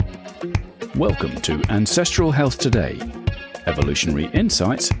Welcome to Ancestral Health Today, evolutionary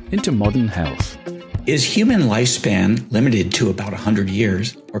insights into modern health. Is human lifespan limited to about 100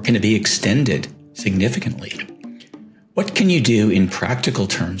 years, or can it be extended significantly? What can you do in practical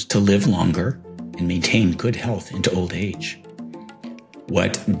terms to live longer and maintain good health into old age?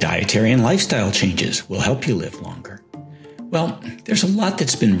 What dietary and lifestyle changes will help you live longer? Well, there's a lot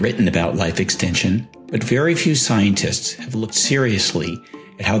that's been written about life extension, but very few scientists have looked seriously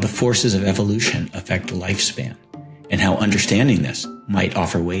at how the forces of evolution affect lifespan and how understanding this might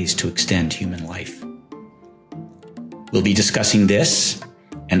offer ways to extend human life. We'll be discussing this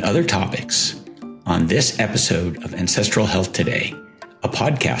and other topics on this episode of Ancestral Health Today, a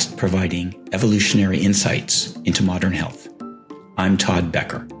podcast providing evolutionary insights into modern health. I'm Todd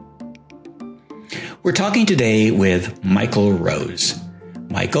Becker. We're talking today with Michael Rose.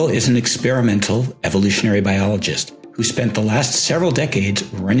 Michael is an experimental evolutionary biologist who spent the last several decades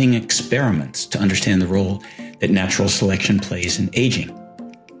running experiments to understand the role that natural selection plays in aging.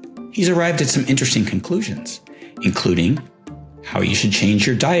 He's arrived at some interesting conclusions, including how you should change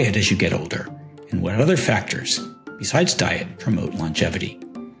your diet as you get older and what other factors, besides diet, promote longevity.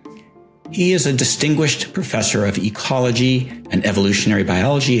 He is a distinguished professor of ecology and evolutionary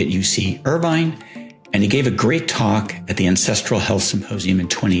biology at UC Irvine, and he gave a great talk at the Ancestral Health Symposium in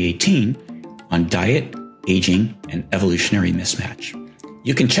 2018 on diet, aging, and evolutionary mismatch.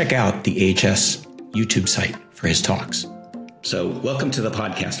 You can check out the AHS YouTube site for his talks. So welcome to the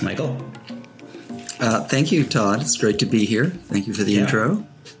podcast, Michael. Thank you, Todd. It's great to be here. Thank you for the intro.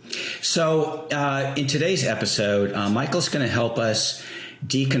 So in today's episode, Michael's going to help us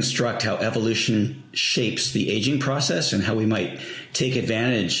deconstruct how evolution shapes the aging process and how we might take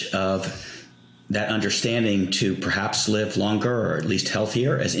advantage of that understanding to perhaps live longer or at least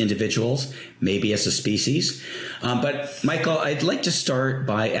healthier as individuals, maybe as a species. But Michael, I'd like to start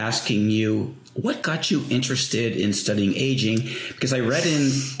by asking you, what got you interested in studying aging? Because I read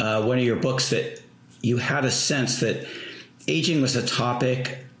in one of your books that you had a sense that aging was a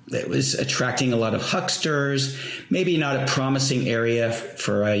topic that was attracting a lot of hucksters, maybe not a promising area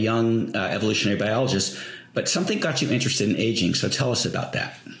for a young evolutionary biologist, but something got you interested in aging. So tell us about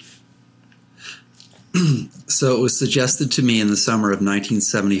that. So it was suggested to me in the summer of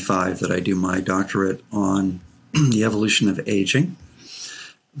 1975 that I do my doctorate on the evolution of aging.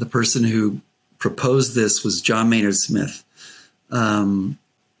 The person who proposed this was John Maynard Smith, not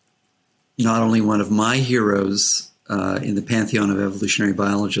only one of my heroes in the pantheon of evolutionary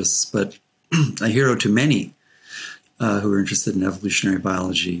biologists, but a hero to many who are interested in evolutionary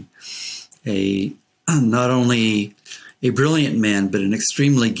biology. Not only a brilliant man, but an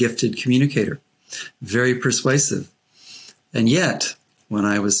extremely gifted communicator, very persuasive. And yet, when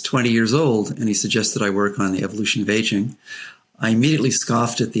I was 20 years old and he suggested I work on the evolution of aging, I immediately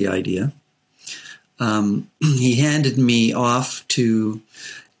scoffed at the idea. He handed me off to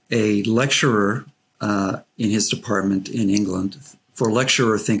a lecturer in his department in England. For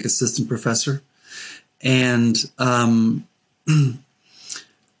lecturer, think assistant professor. And Brian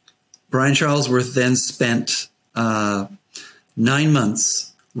Charlesworth then spent 9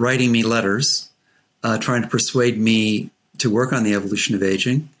 months writing me letters, trying to persuade me to work on the evolution of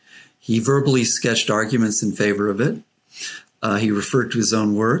aging. He verbally sketched arguments in favor of it. He referred to his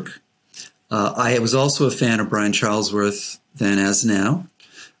own work. I was also a fan of Brian Charlesworth then as now.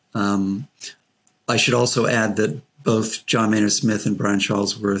 I should also add that both John Maynard Smith and Brian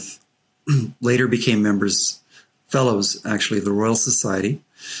Charlesworth later became fellows, actually, of the Royal Society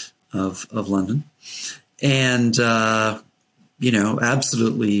of London. And,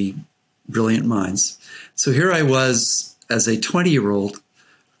 absolutely brilliant minds. So here I was as a 20-year-old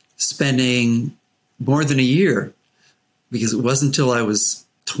spending more than a year, because it wasn't until I was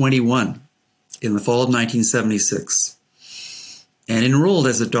 21 in the fall of 1976 and enrolled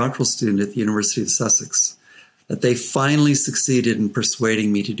as a doctoral student at the University of Sussex that they finally succeeded in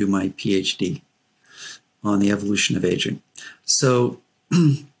persuading me to do my PhD on the evolution of aging. So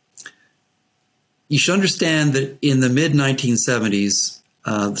you should understand that in the mid-1970s,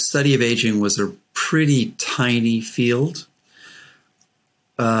 the study of aging was a pretty tiny field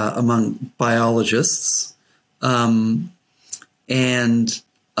among biologists and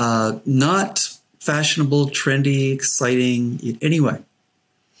not fashionable, trendy, exciting anyway.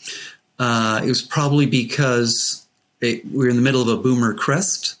 It was probably because we're in the middle of a boomer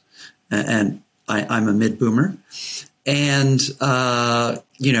crest, and I'm a mid-boomer. And,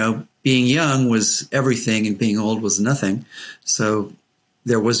 being young was everything and being old was nothing. So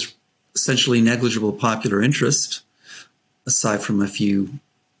there was essentially negligible popular interest, aside from a few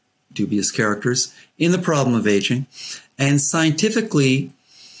dubious characters, in the problem of aging. And scientifically,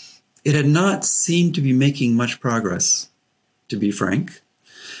 it had not seemed to be making much progress, to be frank.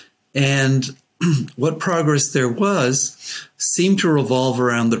 And what progress there was seemed to revolve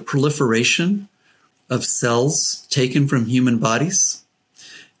around the proliferation of cells taken from human bodies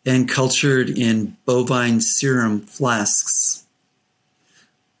and cultured in bovine serum flasks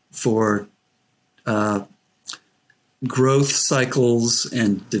for growth cycles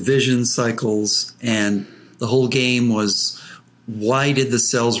and division cycles. And the whole game was, why did the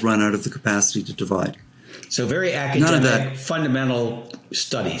cells run out of the capacity to divide? So very academic, fundamental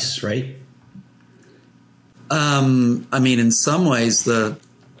studies, right? I mean, in some ways,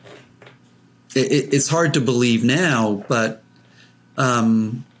 it's hard to believe now, but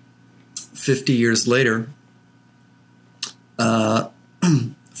 50 years later, from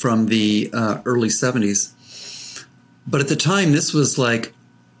the early 70s. But at the time, this was like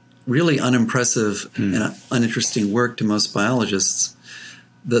really unimpressive and uninteresting work to most biologists,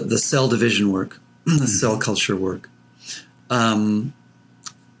 the cell division work, the cell culture work.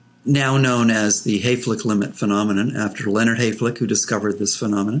 Now known as the Hayflick limit phenomenon, after Leonard Hayflick, who discovered this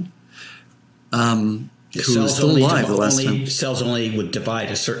phenomenon, who was still alive the last time. Cells only would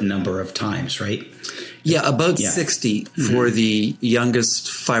divide a certain number of times, right? Yeah, about 60 for the youngest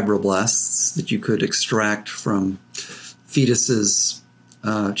fibroblasts that you could extract from fetuses,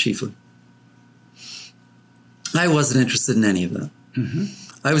 chiefly. I wasn't interested in any of that.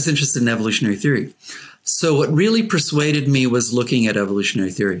 I was interested in evolutionary theory. So what really persuaded me was looking at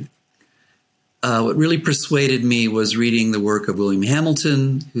evolutionary theory. What really persuaded me was reading the work of William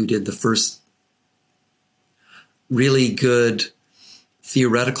Hamilton, who did the first really good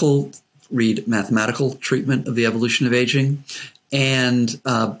theoretical, mathematical treatment of the evolution of aging, and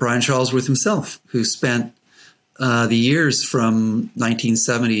Brian Charlesworth himself, who spent the years from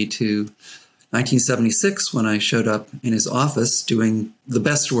 1970 to 1976, when I showed up in his office, doing the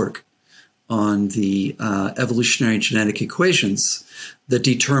best work on the evolutionary genetic equations that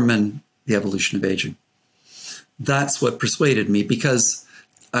determine the evolution of aging. That's what persuaded me, because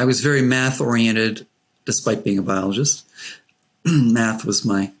I was very math-oriented, despite being a biologist. Math was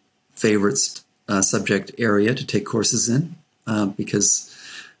my favorite subject area to take courses in, because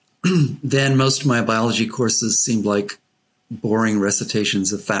then most of my biology courses seemed like boring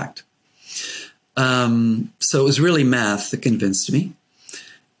recitations of fact. So it was really math that convinced me.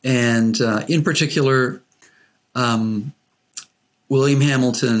 And in particular, William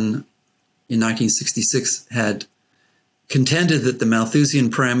Hamilton in 1966 had contended that the Malthusian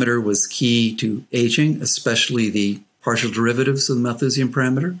parameter was key to aging, especially the partial derivatives of the Malthusian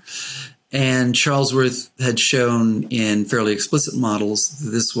parameter. And Charlesworth had shown in fairly explicit models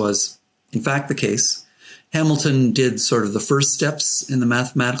that this was, in fact, the case. Hamilton did sort of the first steps in the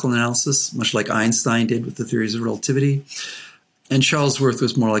mathematical analysis, much like Einstein did with the theories of relativity. And Charlesworth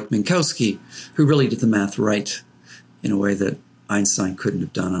was more like Minkowski, who really did the math right in a way that Einstein couldn't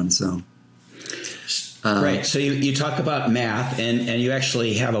have done on his own. Right. So you talk about math, and you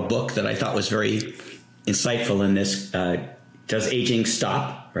actually have a book that I thought was very insightful in this. Does aging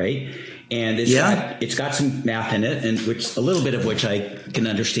stop? Right. And it's got some math in it, and which a little bit of which I can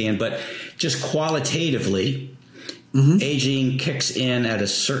understand, but just qualitatively, aging kicks in at a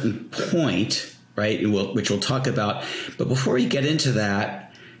certain point, right? Which we'll talk about. But before you get into that,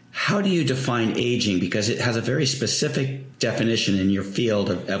 how do you define aging? Because it has a very specific definition in your field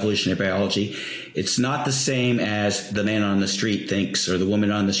of evolutionary biology. It's not the same as the man on the street thinks, or the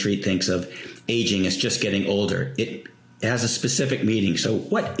woman on the street thinks of aging as just getting older. It has a specific meaning. So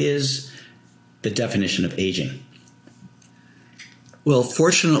what is the definition of aging? Well,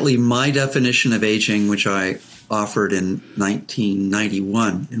 fortunately, my definition of aging, which I offered in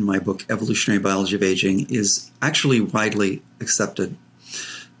 1991 in my book, Evolutionary Biology of Aging, is actually widely accepted.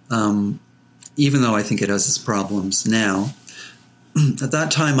 Even though I think it has its problems now. At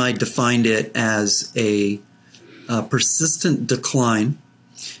that time, I defined it as a persistent decline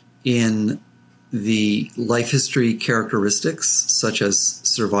in the life history characteristics, such as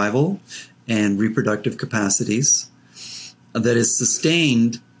survival and reproductive capacities, that is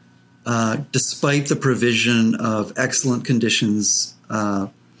sustained despite the provision of excellent conditions,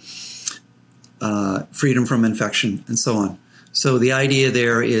 freedom from infection, and so on. So the idea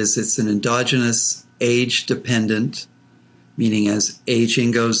there is it's an endogenous, age-dependent, meaning as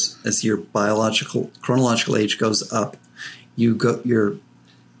aging goes, as your chronological age goes up, your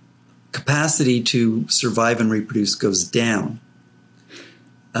capacity to survive and reproduce goes down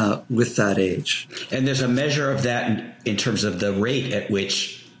with that age. And there's a measure of that in terms of the rate at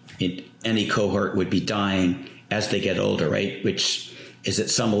which any cohort would be dying as they get older, right? Which is at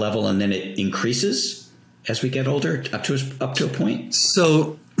some level, and then it increases as we get older up to a point?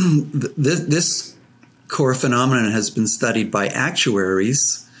 So this core phenomenon has been studied by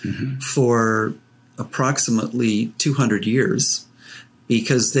actuaries for approximately 200 years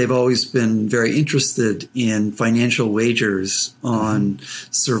because they've always been very interested in financial wagers on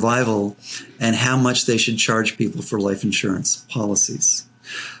survival and how much they should charge people for life insurance policies.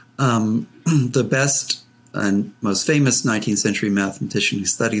 The best and most famous 19th century mathematician who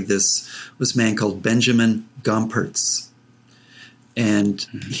studied this was a man called Benjamin Gompertz. And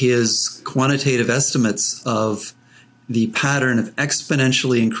his quantitative estimates of the pattern of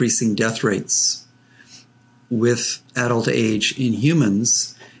exponentially increasing death rates with adult age in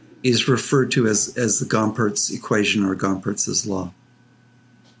humans is referred to as the Gompertz equation or Gompertz's law.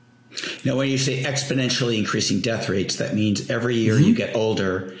 Now, when you say exponentially increasing death rates, that means every year you get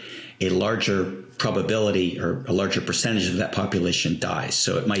older, a larger probability or a larger percentage of that population dies.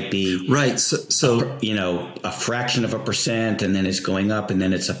 So it might be right. So a fraction of a percent, and then it's going up, and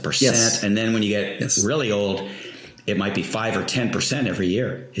then it's a percent, yes. And then when you get really old, it might be 5 or 10% every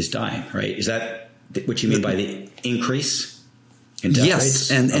year is dying. Right? Is that what you mean by the increase in death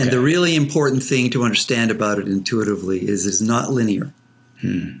rates? Yes, and the really important thing to understand about it intuitively is it's not linear.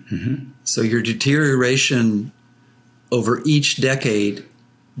 So your deterioration over each decade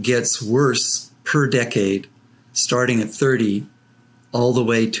gets worse per decade, starting at 30, all the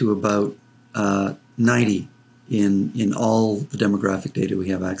way to about 90 in all the demographic data we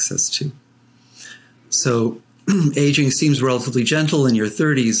have access to. So aging seems relatively gentle in your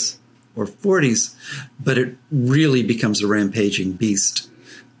 30s or 40s, but it really becomes a rampaging beast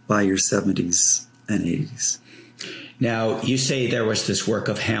by your 70s and 80s. Now, you say there was this work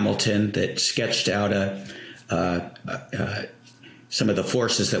of Hamilton that sketched out some of the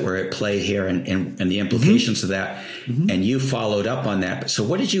forces that were at play here and the implications of that, and you followed up on that. So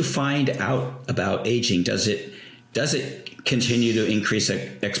what did you find out about aging? Does it continue to increase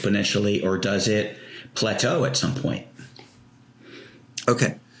exponentially, or does it plateau at some point?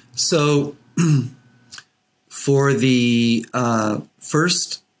 Okay. So for the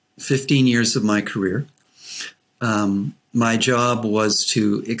first 15 years of my career, my job was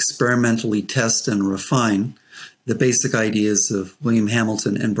to experimentally test and refine the basic ideas of William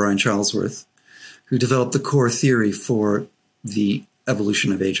Hamilton and Brian Charlesworth, who developed the core theory for the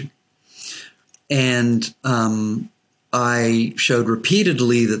evolution of aging. And I showed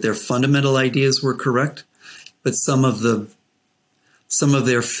repeatedly that their fundamental ideas were correct, but some of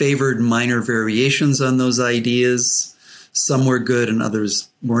their favored minor variations on those ideas, some were good and others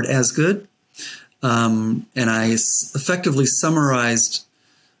weren't as good. And I effectively summarized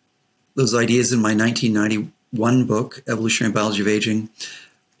those ideas in my 1991 book, Evolutionary Biology of Aging.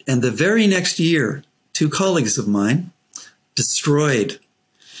 And the very next year, two colleagues of mine destroyed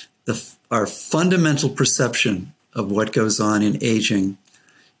our fundamental perception of what goes on in aging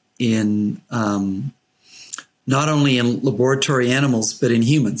in not only in laboratory animals, but in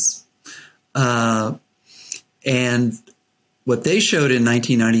humans. And what they showed in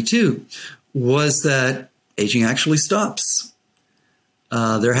 1992 was that aging actually stops.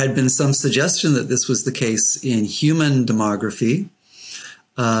 There had been some suggestion that this was the case in human demography.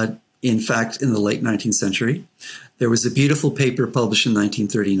 In fact, in the late 19th century, there was a beautiful paper published in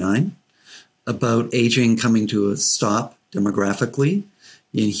 1939 about aging coming to a stop demographically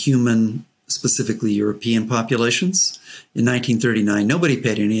in human, specifically European populations. In 1939, nobody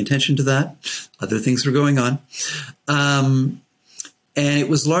paid any attention to that. Other things were going on. And it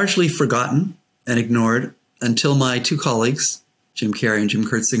was largely forgotten and ignored until my two colleagues, Jim Carey and Jim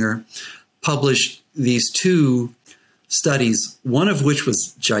Kurtzinger, published these two studies, one of which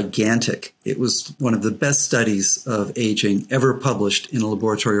was gigantic. It was one of the best studies of aging ever published in a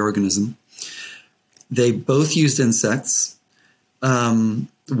laboratory organism. They both used insects. One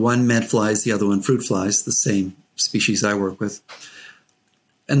med flies, the other one fruit flies, the same species I work with.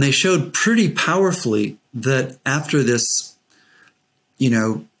 And they showed pretty powerfully that after this,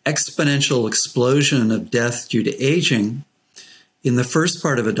 exponential explosion of death due to aging in the first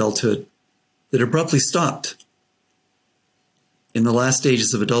part of adulthood, that abruptly stopped in the last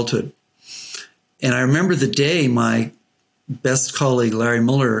stages of adulthood. And I remember the day my best colleague, Larry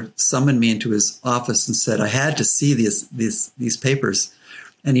Muller, summoned me into his office and said, I had to see these papers.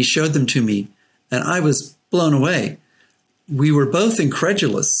 And he showed them to me, and I was blown away. We were both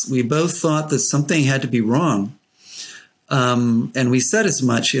incredulous. We both thought that something had to be wrong. And we said as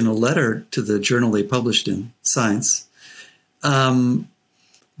much in a letter to the journal they published in, Science.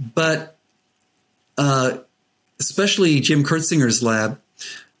 But especially Jim Kurtzinger's lab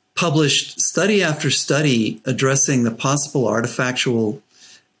published study after study addressing the possible artifactual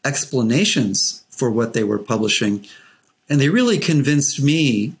explanations for what they were publishing. And they really convinced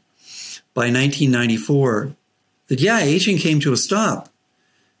me by 1994 that, yeah, aging came to a stop.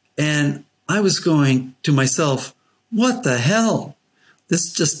 And I was going to myself, what the hell?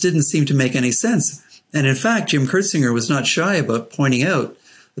 This just didn't seem to make any sense. And in fact, Jim Kurtzinger was not shy about pointing out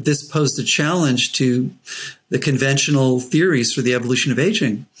that this posed a challenge to the conventional theories for the evolution of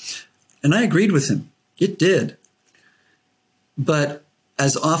aging. And I agreed with him. It did. But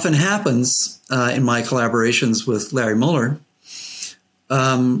as often happens in my collaborations with Larry Muller,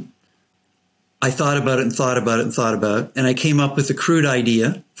 I thought about it and thought about it and thought about it. And I came up with a crude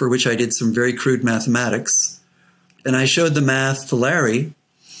idea for which I did some very crude mathematics. And I showed the math to Larry. And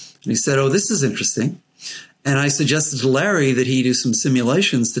he said, oh, this is interesting. And I suggested to Larry that he do some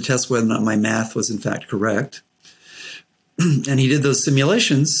simulations to test whether or not my math was in fact correct. And he did those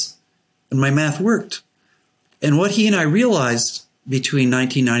simulations, and my math worked. And what he and I realized between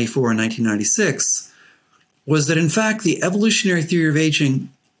 1994 and 1996 was that, in fact, the evolutionary theory of aging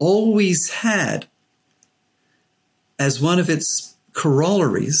always had as one of its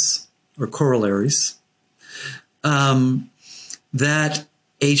corollaries, that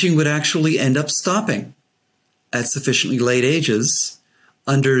aging would actually end up stopping at sufficiently late ages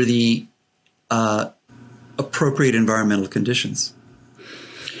under the appropriate environmental conditions.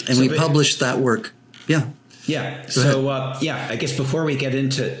 And we published that work. Yeah. Yeah. So, I guess before we get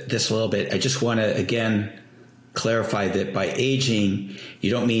into this a little bit, I just want to, again, clarify that by aging,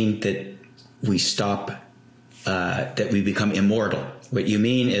 you don't mean that we stop, that we become immortal. What you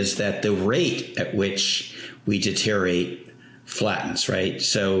mean is that the rate at which we deteriorate flattens, right?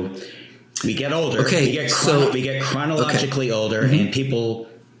 So we get older. Okay, we get chronologically older, and people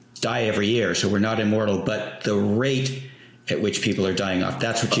die every year. So we're not immortal, but the rate at which people are dying off,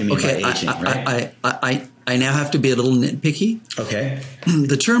 that's what you mean by aging, right? I now have to be a little nitpicky. Okay.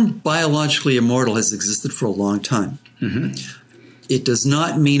 The term biologically immortal has existed for a long time. Mm-hmm. It does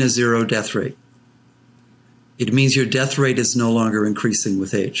not mean a zero death rate. It means your death rate is no longer increasing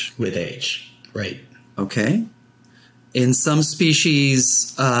with age. With age, right. Okay. In some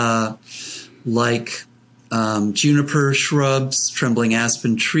species, like juniper shrubs, trembling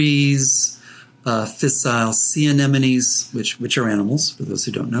aspen trees, fissile sea anemones, which are animals, for those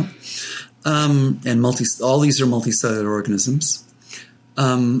who don't know, and all these are multicellular organisms.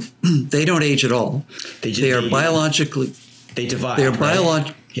 They don't age at all. They are biologically. They divide. They are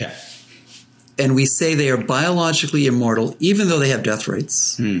biologically. Yeah. And we say they are biologically immortal, even though they have death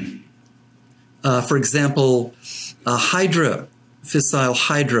rates. For example, hydra, fissile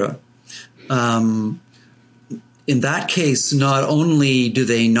hydra. In that case, not only do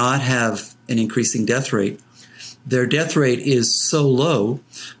they not have an increasing death rate, their death rate is so low.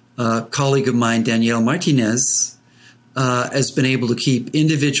 A colleague of mine, Danielle Martinez, has been able to keep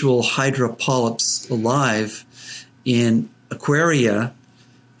individual hydra polyps alive in aquaria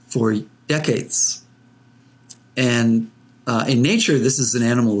for decades. And in nature, this is an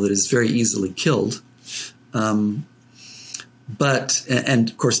animal that is very easily killed, and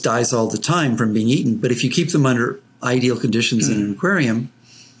of course dies all the time from being eaten. But if you keep them under ideal conditions in an aquarium,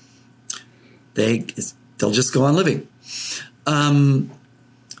 they'll just go on living.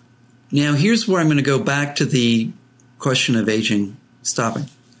 Now, here's where I'm going to go back to the question of aging stopping.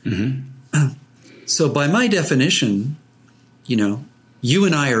 Mm-hmm. So by my definition, you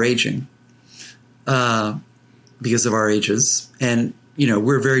and I are aging because of our ages. And,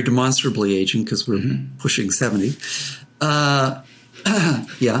 we're very demonstrably aging because we're pushing 70. Yeah.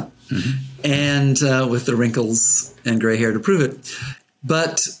 Mm-hmm. And with the wrinkles and gray hair to prove it.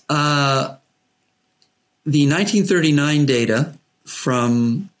 But the 1939 data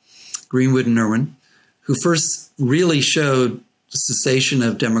from Greenwood and Irwin, who first really showed the cessation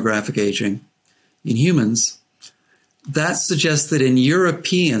of demographic aging in humans, that suggests that in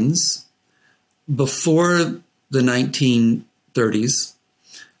Europeans before the 1930s,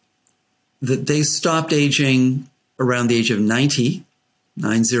 that they stopped aging around the age of 90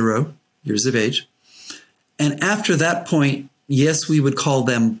 years of age. And after that point, yes, we would call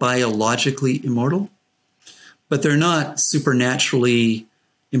them biologically immortal, but they're not supernaturally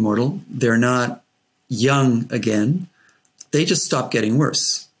immortal. They're not young again. They just stop getting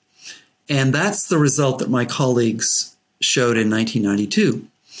worse. And that's the result that my colleagues showed in 1992.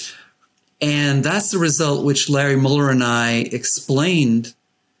 And that's the result which Larry Muller and I explained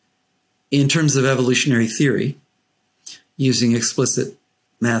in terms of evolutionary theory using explicit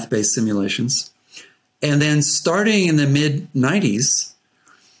math-based simulations. And then starting in the mid-90s,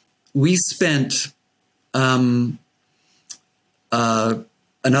 we spent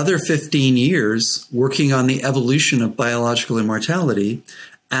another 15 years working on the evolution of biological immortality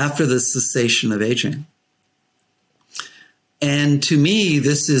after the cessation of aging. And to me,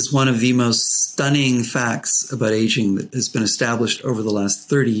 this is one of the most stunning facts about aging that has been established over the last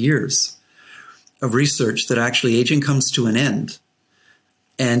 30 years of research, that actually aging comes to an end.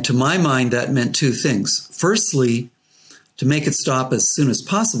 And to my mind, that meant two things. Firstly, to make it stop as soon as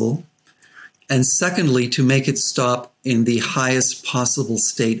possible. And secondly, to make it stop in the highest possible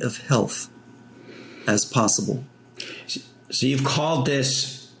state of health as possible. So you've called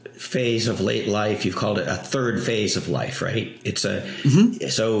this phase of late life, you've called it a third phase of life, right? It's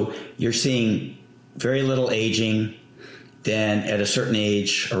so you're seeing very little aging, then at a certain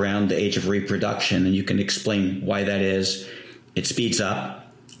age, around the age of reproduction, and you can explain why that is, it speeds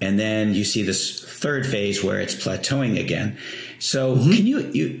up, and then you see this third phase where it's plateauing again. So can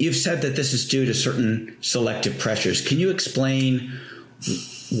you've said that this is due to certain selective pressures. Can you explain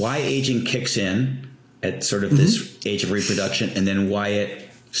why aging kicks in at sort of this age of reproduction, and then why it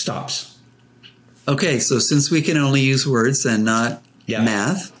stops? Okay, so since we can only use words and not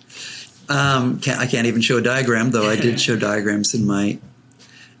math, I can't even show a diagram, though I did show diagrams in my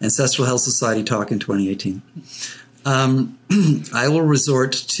Ancestral Health Society talk in 2018. I will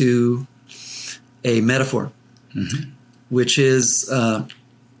resort to a metaphor, which is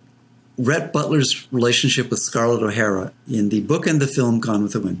Rhett Butler's relationship with Scarlett O'Hara in the book and the film Gone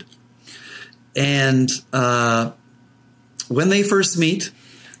with the Wind. And when they first meet,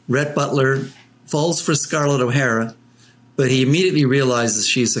 Rhett Butler falls for Scarlett O'Hara, but he immediately realizes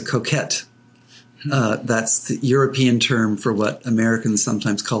she's a coquette. That's the European term for what Americans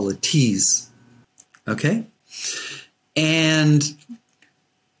sometimes call a tease. Okay? And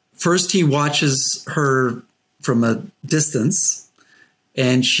first he watches her from a distance,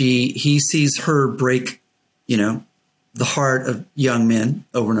 and he sees her break, the heart of young men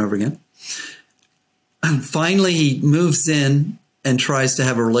over and over again. And finally, he moves in and tries to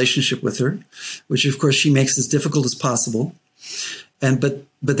have a relationship with her, which of course she makes as difficult as possible. But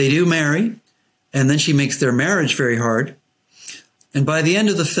they do marry, and then she makes their marriage very hard. And by the end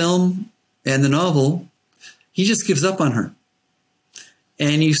of the film and the novel, he just gives up on her.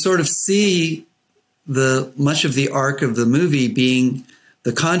 And you sort of see much of the arc of the movie being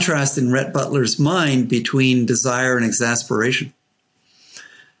the contrast in Rhett Butler's mind between desire and exasperation.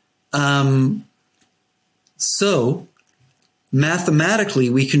 So mathematically,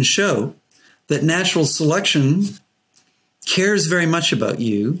 we can show that natural selection cares very much about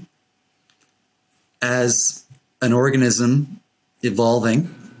you as an organism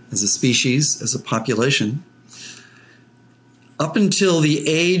evolving, as a species, as a population, up until the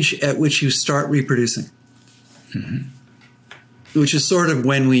age at which you start reproducing, which is sort of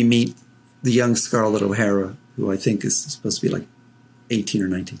when we meet the young Scarlett O'Hara, who I think is supposed to be like 18 or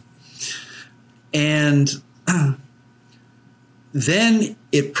 19. And then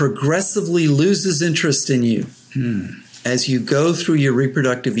it progressively loses interest in you as you go through your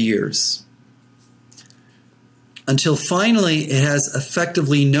reproductive years, until finally it has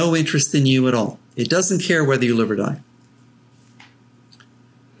effectively no interest in you at all. It doesn't care whether you live or die.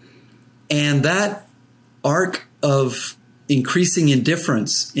 And that arc of increasing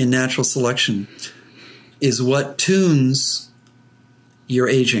indifference in natural selection is what tunes your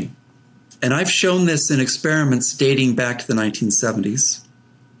aging. And I've shown this in experiments dating back to the 1970s,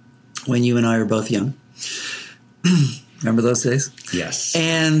 when you and I are both young. Remember those days? Yes.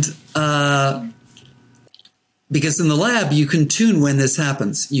 And because in the lab, you can tune when this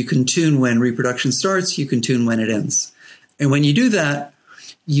happens. You can tune when reproduction starts. You can tune when it ends. And when you do that,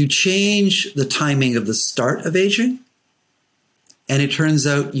 you change the timing of the start of aging. And it turns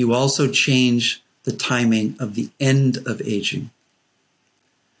out you also change the timing of the end of aging.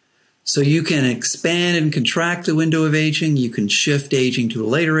 So you can expand and contract the window of aging. You can shift aging to a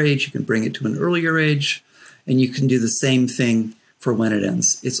later age. You can bring it to an earlier age. And you can do the same thing for when it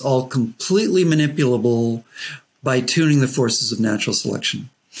ends. It's all completely manipulable by tuning the forces of natural selection.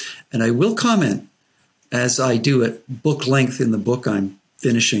 And I will comment, as I do at book length in the book I'm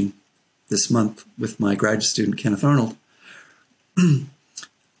finishing this month with my graduate student, Kenneth Arnold,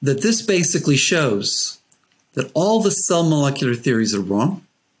 that this basically shows that all the cell molecular theories are wrong,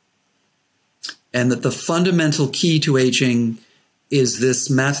 and that the fundamental key to aging is this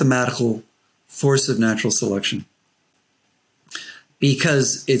mathematical force of natural selection.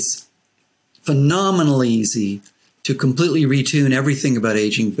 Because it's phenomenally easy to completely retune everything about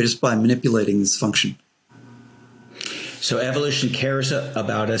aging just by manipulating this function. So evolution cares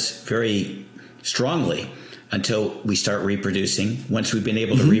about us very strongly until we start reproducing. Once we've been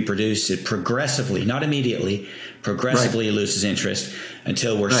able to reproduce, it progressively, not immediately, progressively loses interest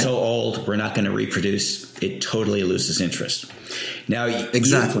until we're so old we're not going to reproduce. It totally loses interest. Now,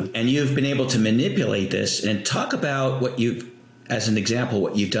 exactly. You've been able to manipulate this and talk about what as an example,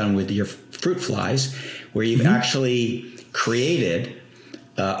 what you've done with your fruit flies, where you've actually created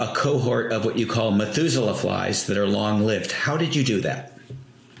a cohort of what you call Methuselah flies that are long-lived. How did you do that?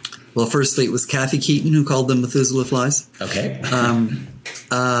 Well, firstly, it was Kathy Keaton who called them Methuselah flies. Okay.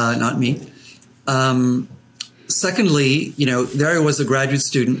 Not me. Secondly, there I was a graduate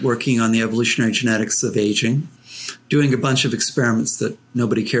student working on the evolutionary genetics of aging, doing a bunch of experiments that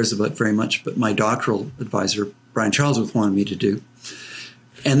nobody cares about very much, but my doctoral advisor, Brian Charlesworth, wanted me to do.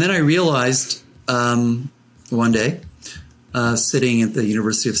 And then I realized one day, sitting at the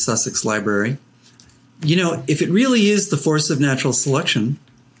University of Sussex Library, if it really is the force of natural selection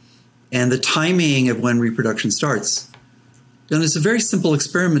and the timing of when reproduction starts, then there's a very simple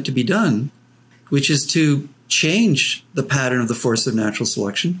experiment to be done, which is to change the pattern of the force of natural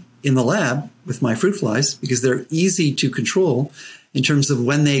selection in the lab with my fruit flies, because they're easy to control in terms of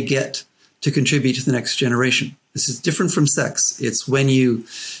when they get to contribute to the next generation. This is different from sex. It's when you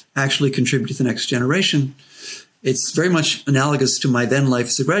actually contribute to the next generation. It's very much analogous to my then life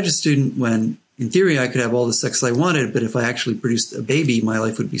as a graduate student, when in theory I could have all the sex I wanted, but if I actually produced a baby, my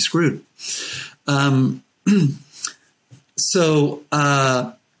life would be screwed.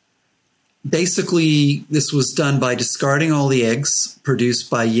 Basically, this was done by discarding all the eggs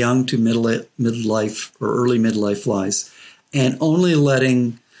produced by young to midlife or early midlife flies, and only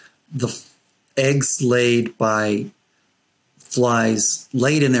letting the eggs laid by flies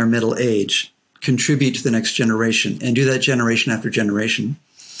late in their middle age contribute to the next generation, and do that generation after generation.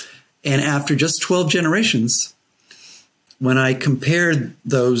 And after just 12 generations, when I compared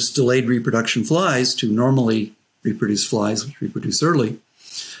those delayed reproduction flies to normally reproduced flies, which reproduce early,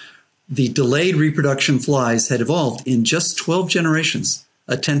 the delayed reproduction flies had evolved in just 12 generations,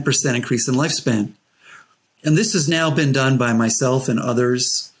 a 10% increase in lifespan. And this has now been done by myself and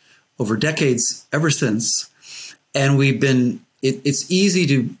others over decades ever since. And it's easy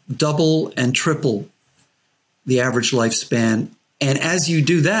to double and triple the average lifespan. And as you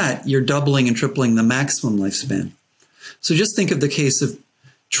do that, you're doubling and tripling the maximum lifespan. So just think of the case of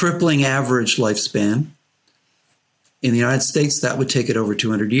tripling average lifespan. In the United States, that would take it over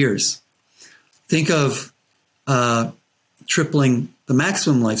 200 years. Think of tripling the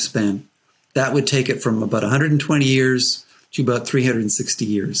maximum lifespan. That would take it from about 120 years to about 360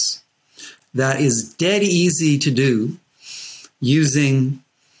 years. That is dead easy to do using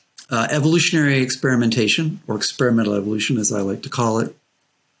evolutionary experimentation, or experimental evolution, as I like to call it.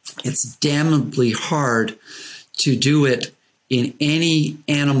 It's damnably hard to do it in any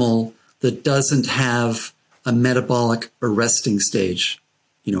animal that doesn't have a metabolic arresting stage,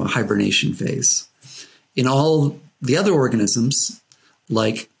 a hibernation phase. In all the other organisms,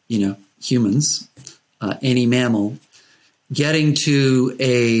 like, humans, any mammal, getting to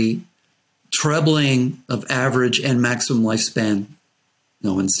a trebling of average and maximum lifespan,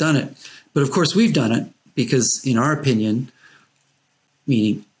 no one's done it. But of course, we've done it because, in our opinion,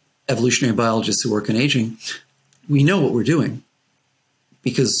 meaning evolutionary biologists who work in aging, we know what we're doing,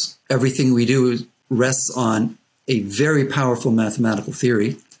 because everything we do rests on a very powerful mathematical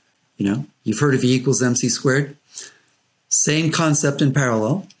theory. You've heard of E equals MC squared. Same concept in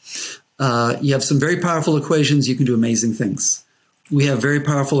parallel. You have some very powerful equations. You can do amazing things. We have very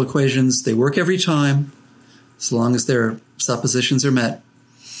powerful equations. They work every time, as long as their suppositions are met.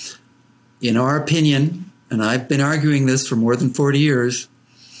 In our opinion, and I've been arguing this for more than 40 years,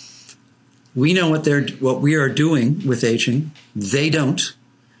 we know what we are doing with aging. They don't.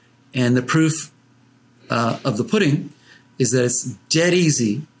 And the proof of the pudding is that it's dead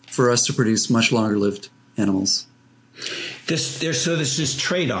easy for us to produce much longer lived animals. There's this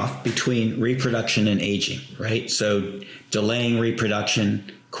trade-off between reproduction and aging, right? So delaying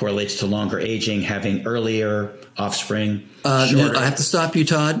reproduction correlates to longer aging, having earlier offspring. No, I have to stop you,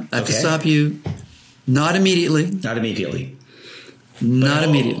 Todd. I have to stop you. Not immediately. Not immediately. Not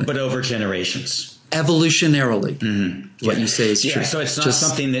immediately. But over generations. Evolutionarily, what you say is true. So it's not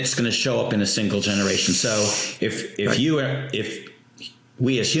something that's going to show up in a single generation. So if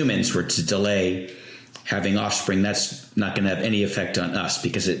we as humans were to delay having offspring, that's not going to have any effect on us,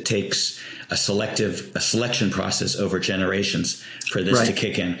 because it takes a selection process over generations for this to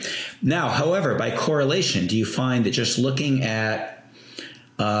kick in. Now, however, by correlation, do you find that just looking at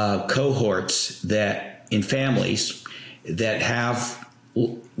cohorts that in families that have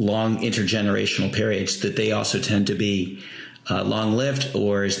long intergenerational periods, that they also tend to be long-lived,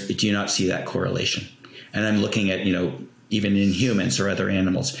 or do you not see that correlation? And I'm looking at, even in humans or other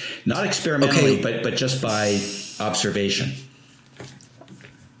animals, not experimentally, but just by observation.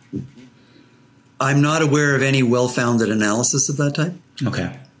 I'm not aware of any well-founded analysis of that type.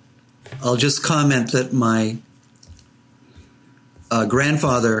 Okay. I'll just comment that my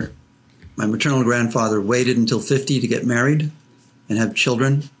grandfather, my maternal grandfather, waited until 50 to get married and have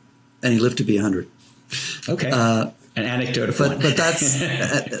children, and he lived to be 100. Okay. An anecdote of one. But that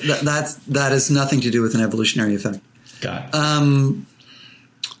has nothing to do with an evolutionary effect. Got it.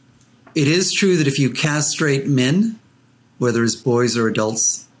 It is true that if you castrate men, whether it's boys or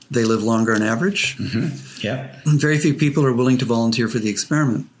adults, they live longer on average. Mm-hmm. Yeah. Very few people are willing to volunteer for the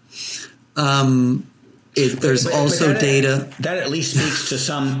experiment. There's also data that at least speaks to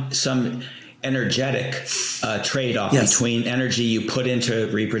some energetic trade-off between energy you put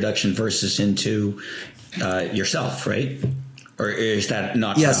into reproduction versus into yourself, right? Or is that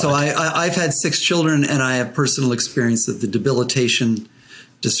not? Yeah. valid? So I've had 6 children, and I have personal experience of the debilitation,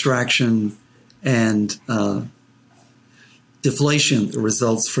 distraction, and deflation that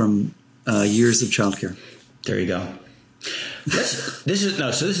results from years of childcare. There you go. This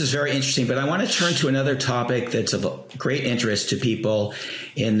is very interesting, but I want to turn to another topic that's of great interest to people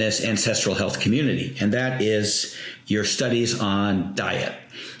in this ancestral health community, and that is your studies on diet.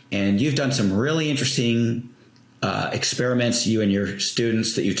 And you've done some really interesting experiments, you and your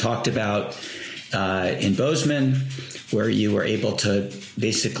students, that you talked about in Bozeman, where you were able to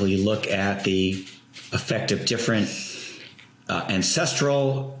basically look at the effect of different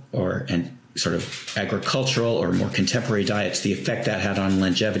ancestral and sort of agricultural or more contemporary diets, the effect that had on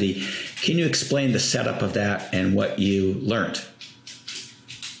longevity. Can you explain the setup of that and what you learned?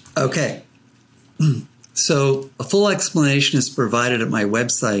 Okay. So a full explanation is provided at my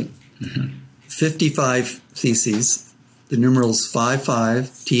website, 55 Theses, the numerals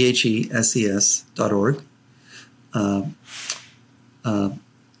 55theses.org.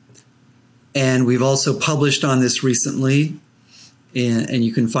 And we've also published on this recently, and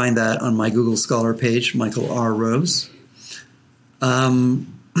you can find that on my Google Scholar page, Michael R. Rose.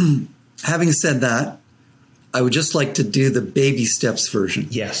 Having said that, I would just like to do the baby steps version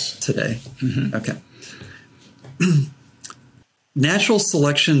today. Mm-hmm. Okay. Natural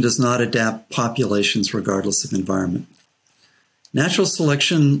selection does not adapt populations regardless of environment. Natural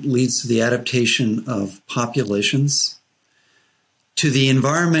selection leads to the adaptation of populations to the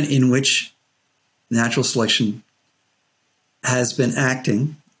environment in which natural selection has been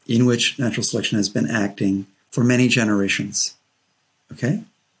acting, for many generations. Okay?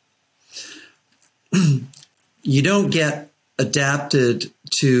 You don't get adapted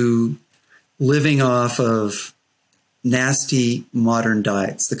to living off of nasty modern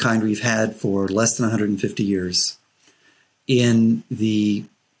diets, the kind we've had for less than 150 years, in the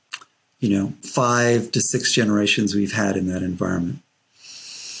 5 to 6 generations we've had in that environment.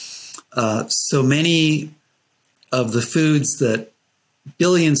 So many of the foods that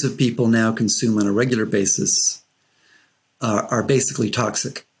billions of people now consume on a regular basis are basically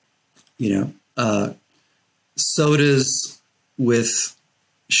toxic. Sodas with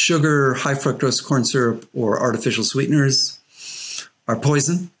sugar, high fructose corn syrup, or artificial sweeteners are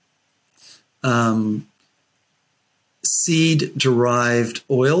poison. Seed-derived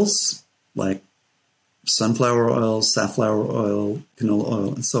oils like sunflower oil, safflower oil, canola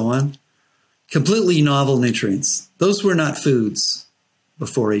oil, and so on, completely novel nutrients. Those were not foods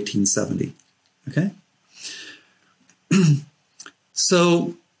before 1870. Okay?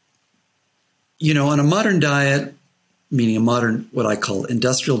 So, on a modern diet, meaning a modern, what I call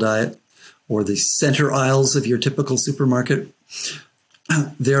industrial diet, or the center aisles of your typical supermarket,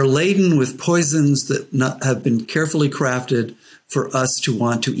 they're laden with poisons that have been carefully crafted for us to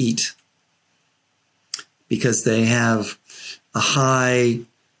want to eat, because they have a high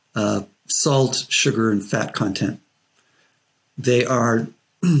salt, sugar, and fat content. They are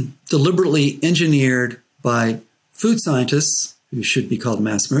deliberately engineered by food scientists, who should be called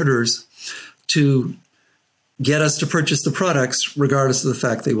mass murderers, to get us to purchase the products, regardless of the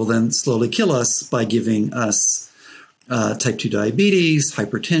fact they will then slowly kill us by giving us type 2 diabetes,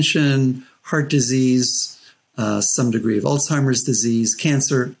 hypertension, heart disease, some degree of Alzheimer's disease,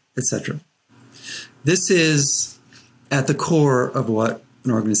 cancer, etc. This is at the core of what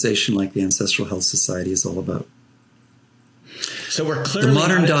an organization like the Ancestral Health Society is all about. So we're clearly the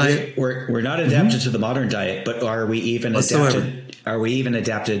modern diet. We're not adapted to the modern diet, but are we even adapted? Are we even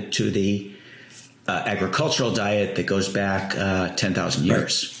adapted to the agricultural diet that goes back 10,000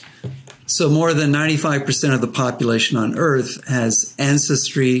 years? Right. So more than 95% of the population on Earth has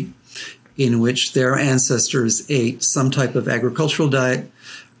ancestry in which their ancestors ate some type of agricultural diet,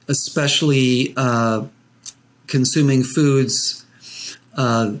 especially consuming foods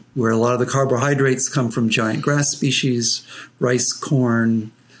where a lot of the carbohydrates come from giant grass species, rice,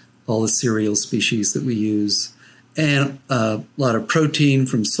 corn, all the cereal species that we use, and a lot of protein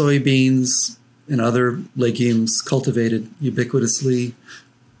from soybeans, and other legumes cultivated ubiquitously,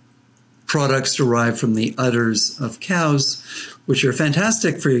 products derived from the udders of cows, which are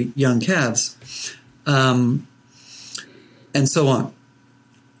fantastic for young calves, and so on.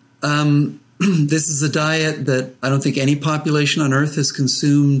 This is a diet that I don't think any population on Earth has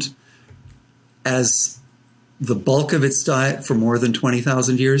consumed as the bulk of its diet for more than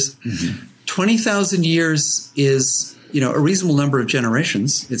 20,000 years. 20,000 years is, a reasonable number of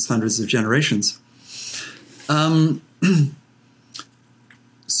generations. It's hundreds of generations.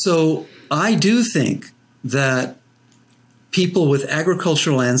 So I do think that people with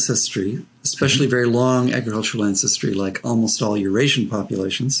agricultural ancestry, especially very long agricultural ancestry, like almost all Eurasian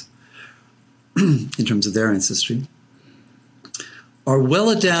populations, in terms of their ancestry, are well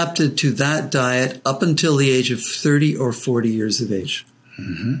adapted to that diet up until the age of 30 or 40 years of age.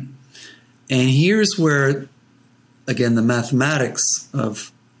 And here's where, again, the mathematics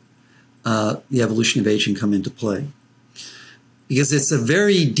of the evolution of aging come into play. Because it's a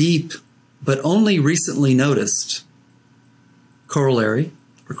very deep, but only recently noticed corollary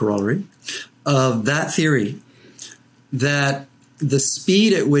of that theory, that the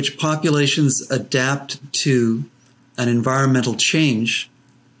speed at which populations adapt to an environmental change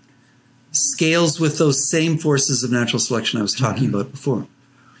scales with those same forces of natural selection I was talking about before,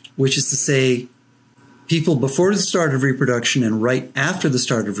 which is to say, people before the start of reproduction and right after the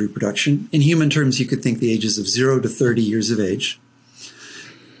start of reproduction, in human terms, you could think the ages of 0 to 30 years of age,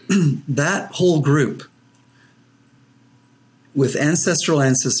 that whole group with ancestral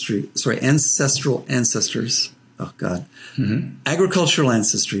ancestors, agricultural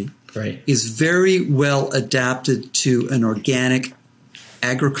ancestry, right, is very well adapted to an organic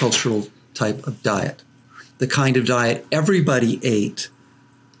agricultural type of diet, the kind of diet everybody ate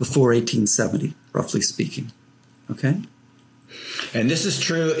before 1870, roughly speaking. Okay? And this is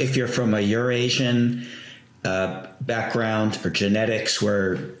true if you're from a Eurasian background or genetics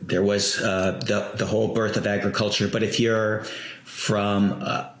where there was the whole birth of agriculture. But if you're from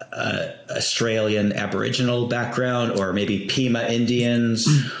Australian Aboriginal background or maybe Pima Indians,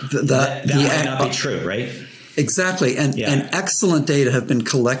 that might not be true, right? Exactly. And excellent data have been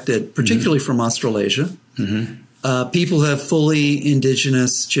collected, particularly from Australasia. People who have fully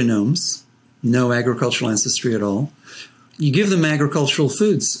indigenous genomes, no agricultural ancestry at all. You give them agricultural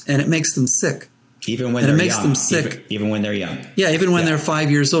foods and it makes them sick. Even when they're young. Them sick. Even when they're young. Yeah, even when they're 5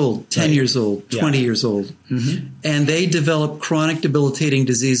 years old, 10 years old, 20 years old. And they develop chronic debilitating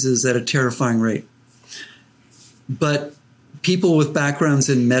diseases at a terrifying rate. But people with backgrounds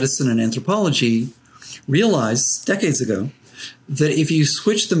in medicine and anthropology realized decades ago that if you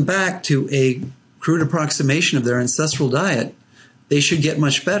switch them back to a crude approximation of their ancestral diet, they should get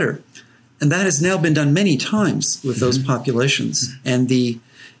much better. And that has now been done many times with those populations. And the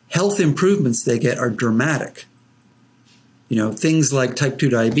health improvements they get are dramatic. Things like type 2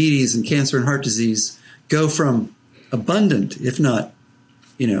 diabetes and cancer and heart disease go from abundant, if not,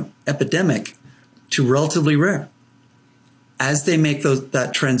 epidemic, to relatively rare as they make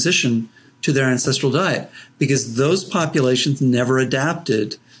that transition to their ancestral diet, because those populations never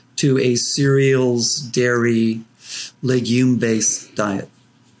adapted to a cereals, dairy, legume-based diet.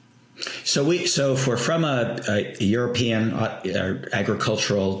 So if we're from a European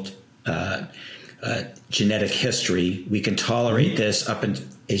agricultural genetic history, we can tolerate this up and,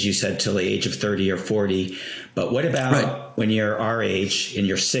 as you said, till the age of 30 or 40. But what about when you're our age, in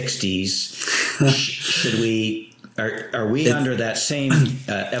your 60s? Should we are we under that same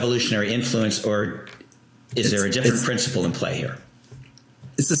evolutionary influence, or is there a different principle in play here?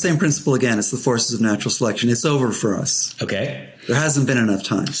 It's the same principle again. It's the forces of natural selection. It's over for us. Okay. There hasn't been enough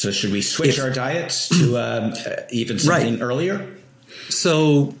time. So should we switch our diets to even something earlier?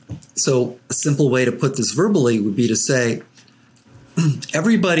 So a simple way to put this verbally would be to say,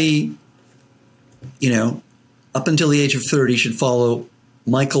 everybody, up until the age of 30 should follow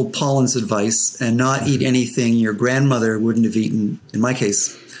Michael Pollan's advice and not eat anything your grandmother wouldn't have eaten. In my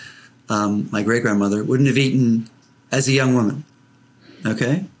case, my great-grandmother wouldn't have eaten as a young woman.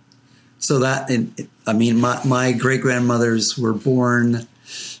 Okay? So my great-grandmothers were born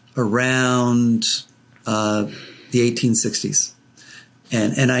around the 1860s.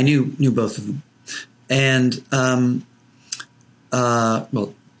 And I knew both of them. And, 2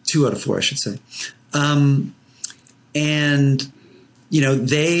 out of 4, I should say.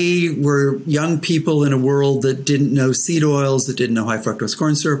 They were young people in a world that didn't know seed oils, that didn't know high fructose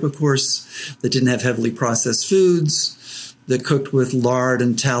corn syrup, of course, that didn't have heavily processed foods, that cooked with lard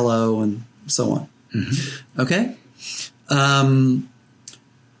and tallow and so on. Okay?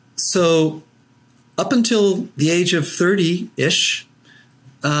 So up until the age of 30-ish,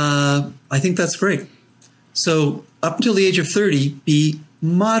 I think that's great. So up until the age of 30, be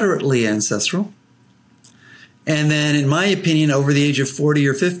moderately ancestral. And then, in my opinion, over the age of 40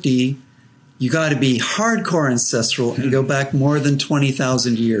 or 50, you got to be hardcore ancestral and go back more than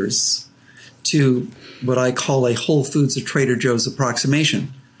 20,000 years to what I call a Whole Foods or Trader Joe's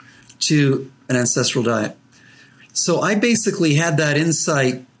approximation to an ancestral diet. So I basically had that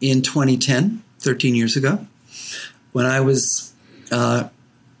insight in 2010, 13 years ago, when I was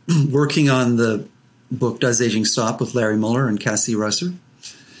working on the book Does Aging Stop with Larry Muller and Cassie Russer,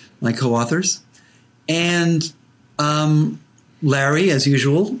 my co-authors. And Larry, as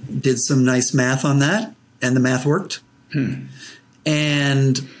usual, did some nice math on that, and the math worked.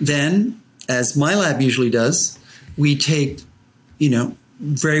 And then, as my lab usually does, we take,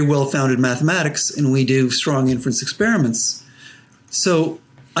 very well-founded mathematics and we do strong inference experiments. So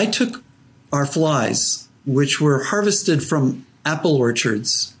I took our flies, which were harvested from apple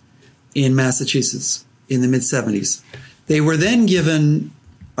orchards in Massachusetts in the mid-70s. They were then given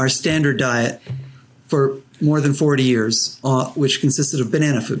our standard diet for more than 40 years, which consisted of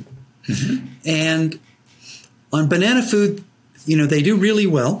banana food. And on banana food, they do really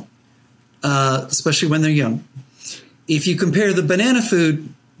well, especially when they're young. If you compare the banana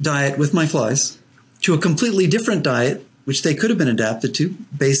food diet with my flies to a completely different diet, which they could have been adapted to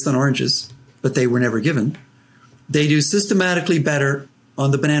based on oranges, but they were never given, they do systematically better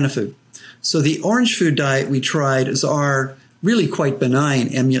on the banana food. So the orange food diet we tried is our really quite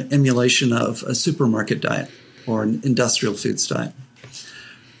benign emulation of a supermarket diet or an industrial foods diet.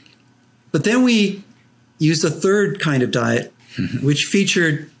 But then we used a third kind of diet, which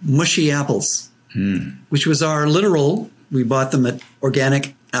featured mushy apples, which was our literal, we bought them at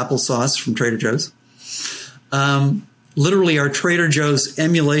organic applesauce from Trader Joe's, literally our Trader Joe's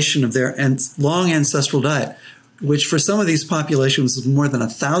emulation of their long ancestral diet, which for some of these populations was more than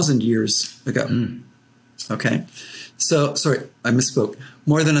 1,000 years ago. Okay. So, sorry, I misspoke.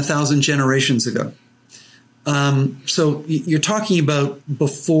 More than 1,000 generations ago. So you're talking about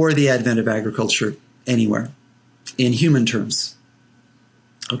before the advent of agriculture anywhere in human terms.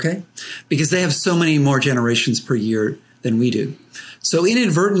 Okay? Because they have so many more generations per year than we do. So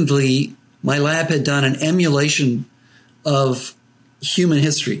inadvertently, my lab had done an emulation of human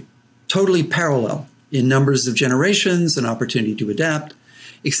history, totally parallel in numbers of generations and opportunity to adapt,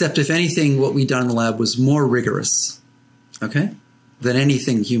 except if anything, what we'd done in the lab was more rigorous, okay, than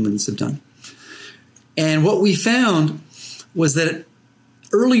anything humans have done. And what we found was that at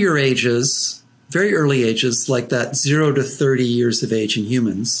earlier ages, very early ages, like that 0 to 30 years of age in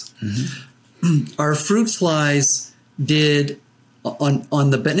humans, our fruit flies did, on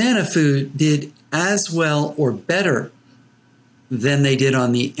the banana food, did as well or better than they did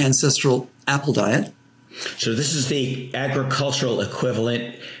on the ancestral apple diet. So this is the agricultural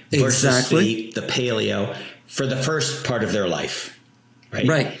equivalent versus the paleo for the first part of their life, right?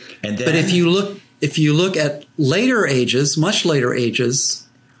 Right. And then, but if you look at later ages, much later ages,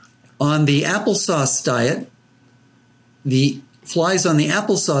 on the applesauce diet, the flies on the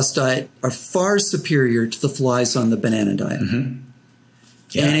applesauce diet are far superior to the flies on the banana diet.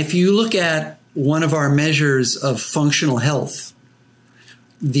 Yeah. And if you look at one of our measures of functional health,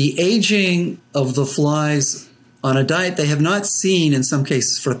 the aging of the flies on a diet they have not seen in some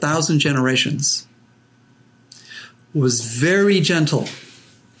cases for 1,000 generations was very gentle,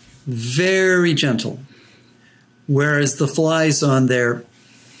 whereas the flies on their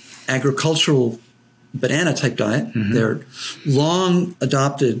agricultural banana type diet, their long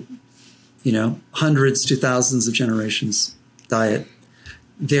adopted, hundreds to thousands of generations diet,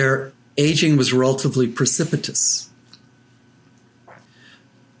 their aging was relatively precipitous.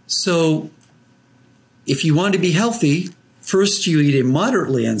 So if you want to be healthy, first you eat a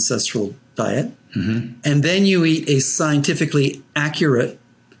moderately ancestral diet, and then you eat a scientifically accurate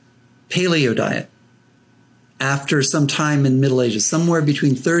paleo diet. After some time in middle ages, somewhere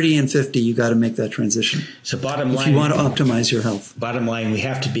between 30 and 50, you got to make that transition. So bottom line, if you want to optimize your health. Bottom line, we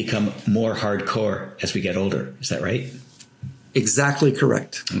have to become more hardcore as we get older. Is that right? Exactly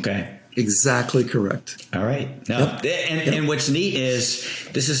correct. Okay. Exactly correct. All right. Now, and what's neat is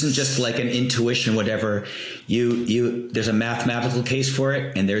this isn't just like an intuition, whatever. There's a mathematical case for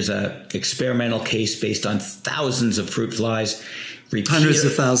it, and there's a experimental case based on thousands of fruit flies. Hundreds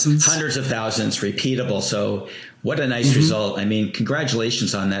of thousands, repeatable. So what a nice result. I mean,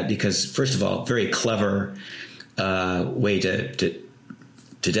 congratulations on that, because first of all, very clever way to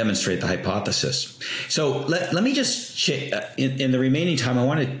demonstrate the hypothesis. So let me just, in the remaining time, I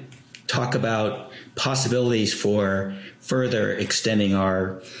want to talk about possibilities for further extending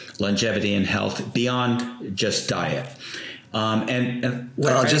our longevity and health beyond just diet.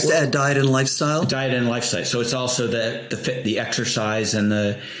 I'll just add diet and lifestyle. Diet and lifestyle. So it's also the exercise and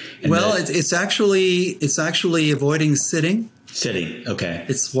it's actually avoiding sitting. Sitting. Okay.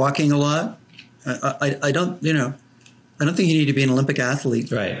 It's walking a lot. I don't think you need to be an Olympic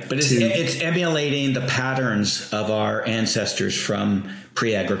athlete. Right. But it's emulating the patterns of our ancestors from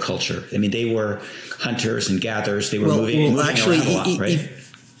pre-agriculture. I mean, they were hunters and gatherers. They were moving around a lot, right?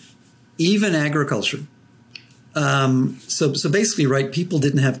 Even agriculture. So basically, right, people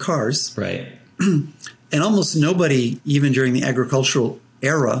didn't have cars. Right. And almost nobody, even during the agricultural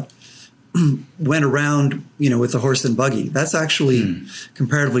era, went around, with a horse and buggy. That's actually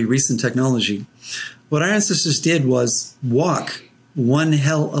comparatively recent technology. What our ancestors did was walk one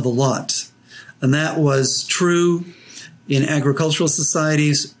hell of a lot. And that was true in agricultural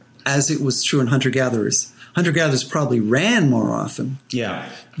societies as it was true in hunter-gatherers. Hunter-gatherers probably ran more often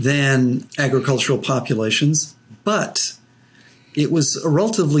than agricultural populations, but it was a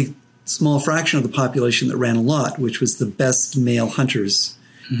relatively small fraction of the population that ran a lot, which was the best male hunters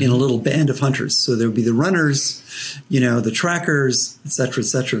in a little band of hunters. So there would be the runners, the trackers, et cetera, et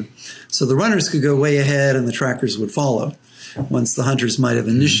cetera. So the runners could go way ahead and the trackers would follow once the hunters might have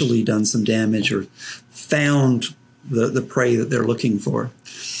initially done some damage or found the prey that they're looking for.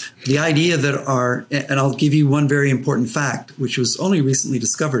 The idea and I'll give you one very important fact, which was only recently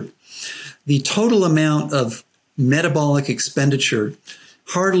discovered. The total amount of metabolic expenditure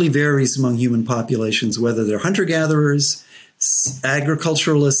hardly varies among human populations, whether they're hunter-gatherers,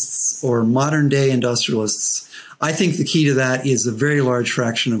 agriculturalists, or modern-day industrialists. I think the key to that is a very large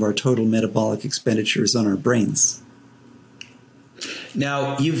fraction of our total metabolic expenditures on our brains.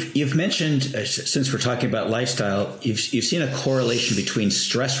 Now, you've mentioned, since we're talking about lifestyle, you've seen a correlation between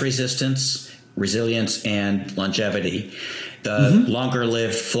stress resistance, resilience, and longevity. The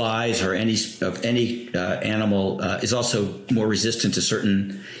longer-lived flies or any animal is also more resistant to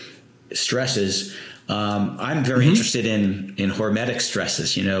certain stresses. I'm very interested in hormetic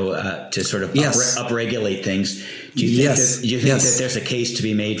stresses, to sort of upregulate things. Do you think that there's a case to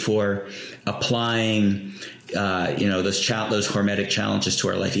be made for applying, those hormetic challenges to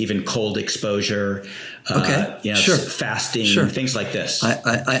our life, even cold exposure, fasting, things like this?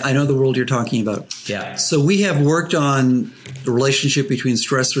 I know the world you're talking about. Yeah. So we have worked on the relationship between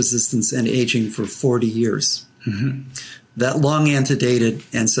stress resistance and aging for 40 years. That long antedated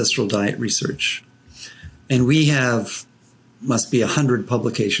ancestral diet research. And we have, must be 100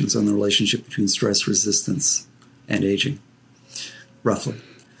 publications on the relationship between stress resistance and aging, roughly.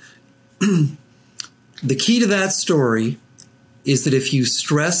 The key to that story is that if you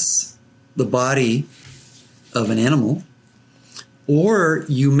stress the body of an animal, or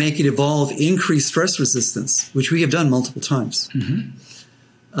you make it evolve increased stress resistance, which we have done multiple times.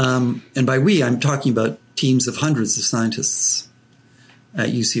 And by we, I'm talking about teams of hundreds of scientists at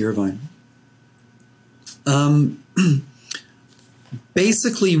UC Irvine.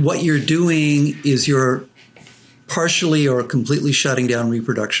 Basically, what you're doing is you're partially or completely shutting down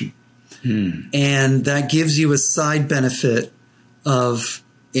reproduction. And that gives you a side benefit of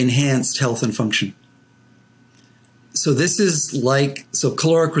enhanced health and function. So this is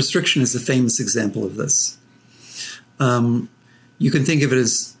caloric restriction is a famous example of this. You can think of it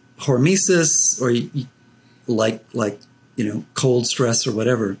as hormesis or cold stress or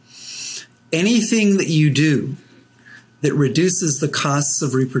whatever. Anything that you do that reduces the costs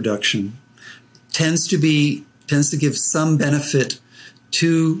of reproduction tends to give some benefit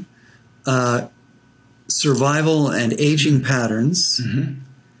to survival and aging patterns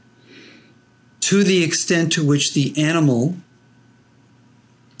to the extent to which the animal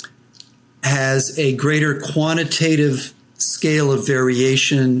has a greater quantitative scale of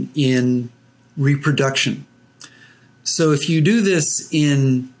variation in reproduction. So if you do this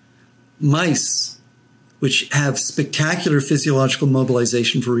in mice, which have spectacular physiological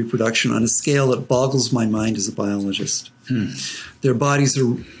mobilization for reproduction on a scale that boggles my mind as a biologist. The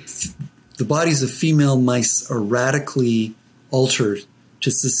bodies of female mice are radically altered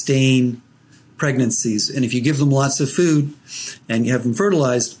to sustain pregnancies. And if you give them lots of food and you have them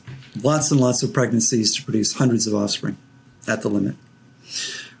fertilized, lots and lots of pregnancies to produce hundreds of offspring at the limit.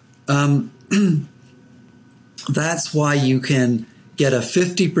 That's why you can get a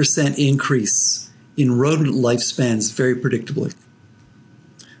 50% increase in rodent lifespans very predictably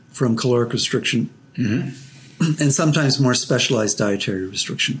from caloric restriction and sometimes more specialized dietary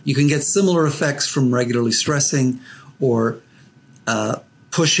restriction. You can get similar effects from regularly stressing or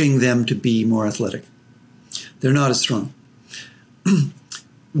pushing them to be more athletic. They're not as strong.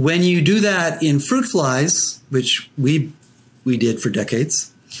 When you do that in fruit flies, which we did for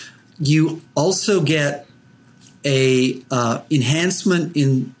decades, you also get a enhancement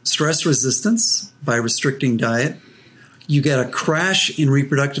in stress resistance by restricting diet. You get a crash in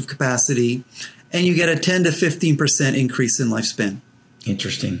reproductive capacity, and you get a 10 to 15% increase in lifespan.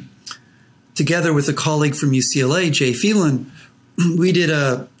 Interesting. Together with a colleague from UCLA, Jay Phelan, we did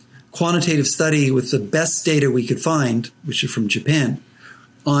a quantitative study with the best data we could find, which is from Japan,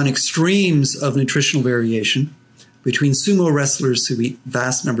 on extremes of nutritional variation between sumo wrestlers who eat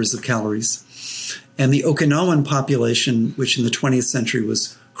vast numbers of calories and the Okinawan population, which in the 20th century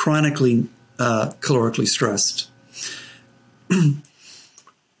was chronically calorically stressed.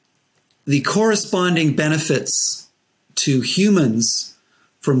 The corresponding benefits to humans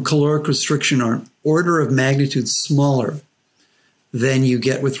from caloric restriction are an order of magnitude smaller than you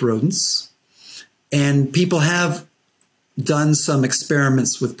get with rodents. And people have done some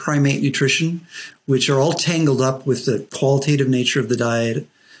experiments with primate nutrition, which are all tangled up with the qualitative nature of the diet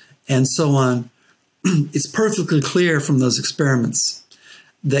and so on. It's perfectly clear from those experiments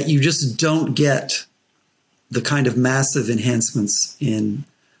that you just don't get the kind of massive enhancements in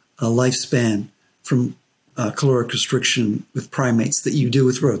a lifespan from caloric restriction with primates that you do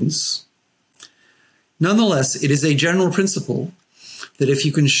with rodents. Nonetheless, it is a general principle that if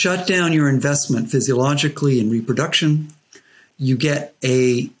you can shut down your investment physiologically in reproduction, you get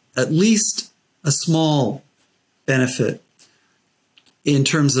at least a small benefit in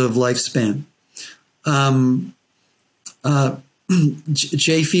terms of lifespan.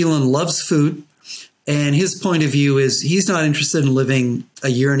 Jay Phelan loves food, and his point of view is he's not interested in living a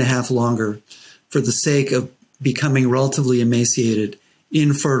year and a half longer for the sake of becoming relatively emaciated,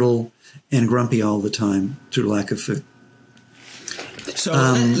 infertile, and grumpy all the time through lack of food. So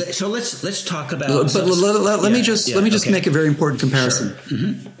let's talk about. But let me just make a very important comparison. Sure.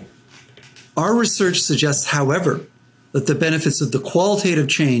 Mm-hmm. Our research suggests, however, that the benefits of the qualitative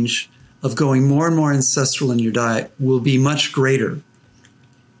change of going more and more ancestral in your diet will be much greater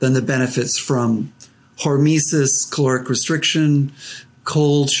than the benefits from hormesis, caloric restriction,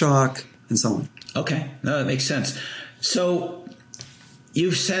 cold shock, and so on. Okay, no, that makes sense. So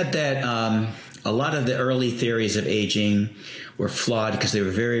you've said that a lot of the early theories of aging were flawed because they were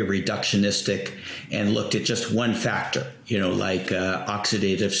very reductionistic and looked at just one factor, like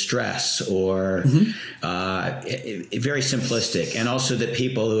oxidative stress or very simplistic. And also that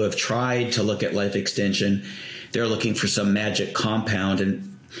people who have tried to look at life extension, they're looking for some magic compound.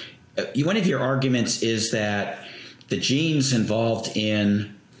 And one of your arguments is that the genes involved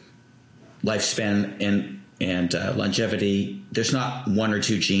in lifespan and longevity, there's not one or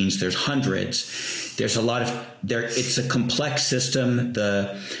two genes, there's hundreds. There's a lot of there. It's a complex system.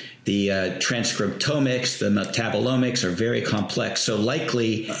 The transcriptomics, the metabolomics are very complex. So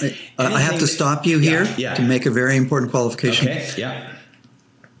likely, I have to stop you here to make a very important qualification. Okay. Yeah.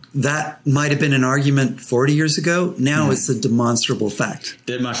 That might have been an argument 40 years ago. Now it's a demonstrable fact.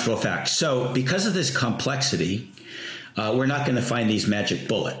 Demonstrable fact. So because of this complexity, we're not going to find these magic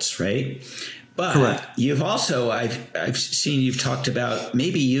bullets, right? But correct. You've also, I've seen you've talked about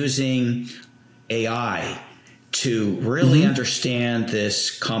maybe using AI to really understand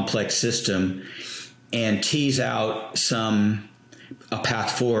this complex system and tease out a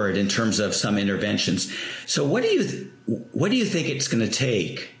path forward in terms of some interventions. So what do you think it's going to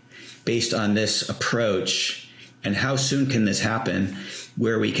take based on this approach, and how soon can this happen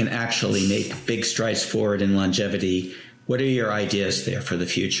where we can actually make big strides forward in longevity? What are your ideas there for the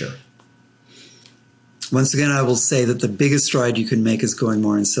future? Once again, I will say that the biggest stride you can make is going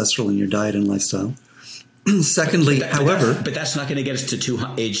more ancestral in your diet and lifestyle. Secondly, but that's not going to get us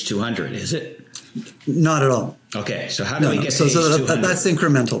to age 200, is it? Not at all. Okay, so how do we get to age 200? That's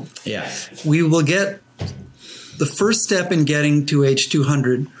incremental. Yeah. We will get the first step in getting to age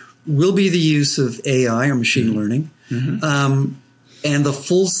 200 will be the use of AI or machine learning and the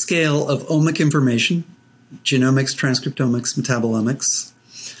full scale of omic information, genomics, transcriptomics, metabolomics,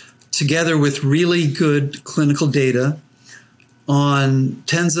 together with really good clinical data on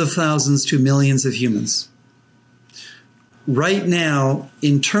tens of thousands to millions of humans. Right now,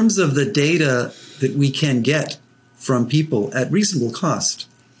 in terms of the data that we can get from people at reasonable cost,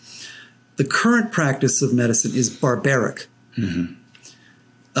 the current practice of medicine is barbaric.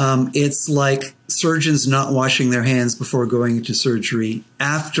 It's like surgeons not washing their hands before going into surgery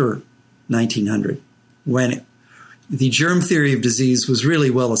after 1900, when the germ theory of disease was really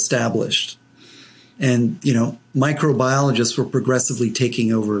well established. And, microbiologists were progressively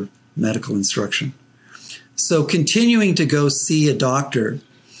taking over medical instruction. So continuing to go see a doctor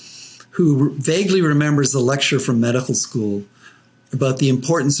who vaguely remembers a lecture from medical school about the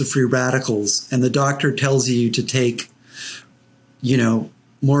importance of free radicals, and the doctor tells you to take,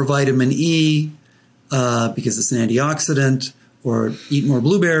 more vitamin E, because it's an antioxidant, or eat more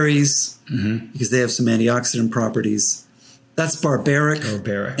blueberries because they have some antioxidant properties. That's barbaric,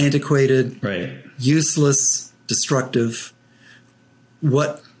 antiquated, right, useless, destructive.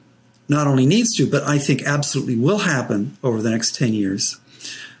 What not only needs to, but I think absolutely will happen over the next 10 years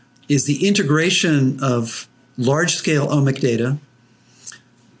is the integration of large-scale omic data,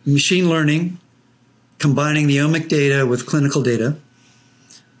 machine learning, combining the omic data with clinical data,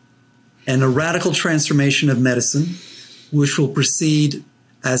 and a radical transformation of medicine, which will proceed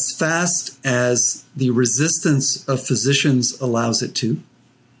as fast as the resistance of physicians allows it to,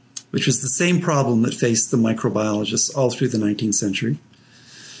 which was the same problem that faced the microbiologists all through the 19th century.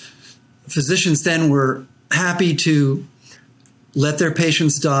 Physicians then were happy to let their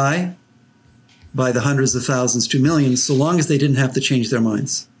patients die by the hundreds of thousands to millions, so long as they didn't have to change their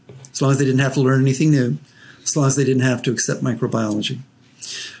minds, as long as they didn't have to learn anything new, as long as they didn't have to accept microbiology.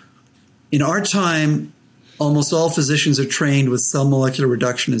 In our time, almost all physicians are trained with cell molecular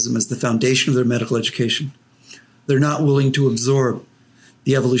reductionism as the foundation of their medical education. They're not willing to absorb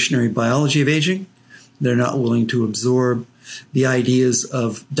the evolutionary biology of aging. They're not willing to absorb the ideas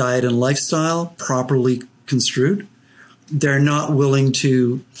of diet and lifestyle properly construed. They're not willing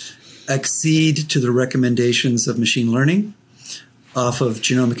to accede to the recommendations of machine learning off of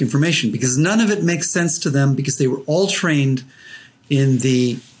genomic information, because none of it makes sense to them, because they were all trained in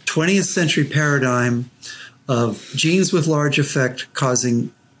the 20th century paradigm of genes with large effect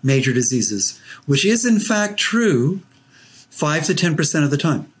causing major diseases, which is in fact true 5 to 10% of the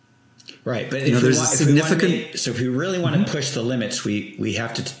time. Right, but if we really want to push the limits, we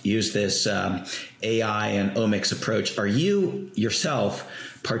have to use this AI and omics approach. Are you yourself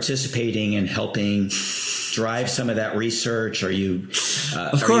participating and helping drive some of that research? Are you,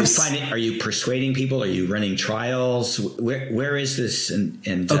 of course, are you persuading people? Are you running trials? Where is this?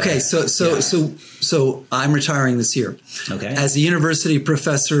 Okay, so I'm retiring this year. Okay, as a university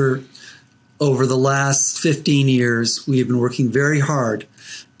professor, over the last 15 years, we have been working very hard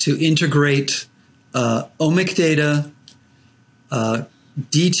to integrate omic data,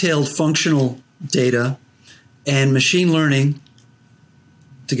 detailed functional data, and machine learning,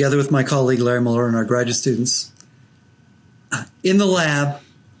 together with my colleague Larry Muller and our graduate students, in the lab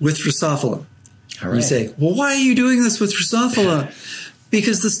with Drosophila. All right. You say, well, why are you doing this with Drosophila?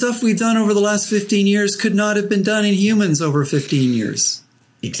 Because the stuff we've done over the last 15 years could not have been done in humans over 15 years.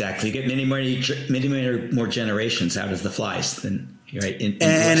 Exactly. You get many more generations out of the flies than... Right.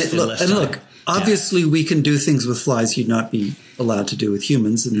 Look, obviously we can do things with flies you'd not be allowed to do with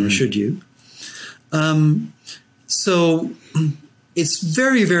humans, and nor should you. So it's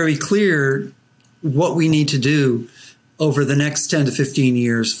very, very clear what we need to do over the next 10 to 15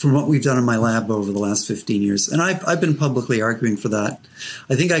 years from what we've done in my lab over the last 15 years. And I've been publicly arguing for that.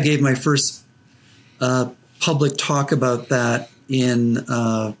 I think I gave my first public talk about that in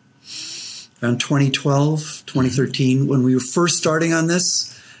around 2012, 2013, when we were first starting on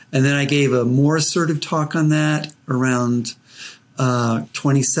this. And then I gave a more assertive talk on that around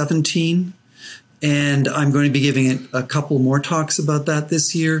 2017. And I'm going to be giving a couple more talks about that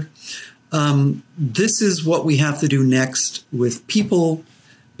this year. This is what we have to do next with people,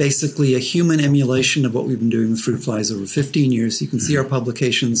 basically a human emulation of what we've been doing with fruit flies over 15 years. You can see our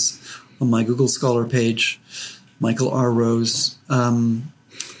publications on my Google Scholar page, Michael R. Rose.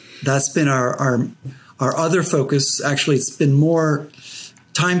 That's been our other focus. Actually, it's been more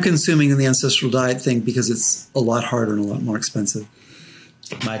time-consuming than the ancestral diet thing because it's a lot harder and a lot more expensive.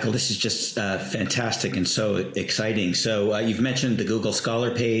 Michael, this is just fantastic and so exciting. So you've mentioned the Google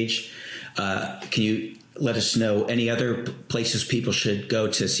Scholar page. Can you let us know any other places people should go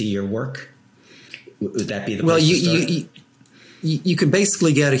to see your work? Would that be the place to start? You can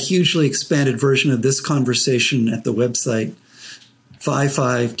basically get a hugely expanded version of this conversation at the website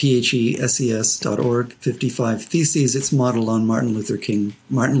 55theses.org, 55 Theses. It's modeled on Martin Luther's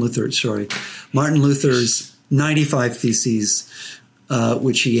 95 Theses,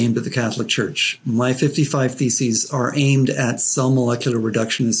 which he aimed at the Catholic Church. My 55 Theses are aimed at cell molecular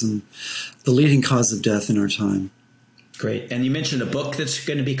reductionism, the leading cause of death in our time. Great. And you mentioned a book that's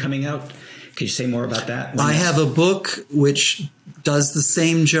going to be coming out. Can you say more about that? I have a book which does the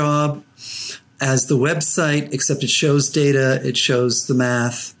same job as the website, except it shows data, it shows the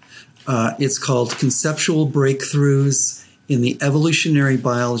math. It's called Conceptual Breakthroughs in the Evolutionary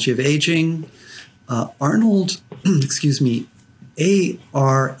Biology of Aging. Arnold, Arnold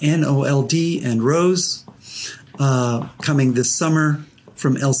and Rose, coming this summer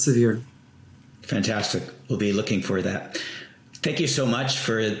from Elsevier. Fantastic. We'll be looking for that. Thank you so much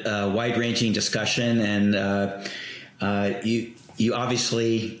for a wide-ranging discussion. And you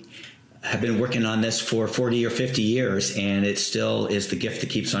obviously have been working on this for 40 or 50 years, and it still is the gift that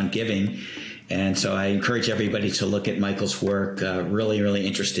keeps on giving. And so I encourage everybody to look at Michael's work. Really, really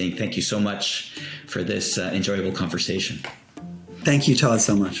interesting. Thank you so much for this enjoyable conversation. Thank you, Todd,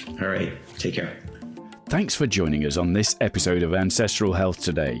 so much. All right. Take care. Thanks for joining us on this episode of Ancestral Health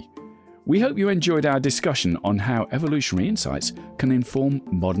Today. We hope you enjoyed our discussion on how evolutionary insights can inform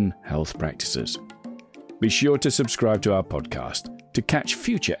modern health practices. Be sure to subscribe to our podcast to catch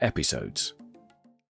future episodes.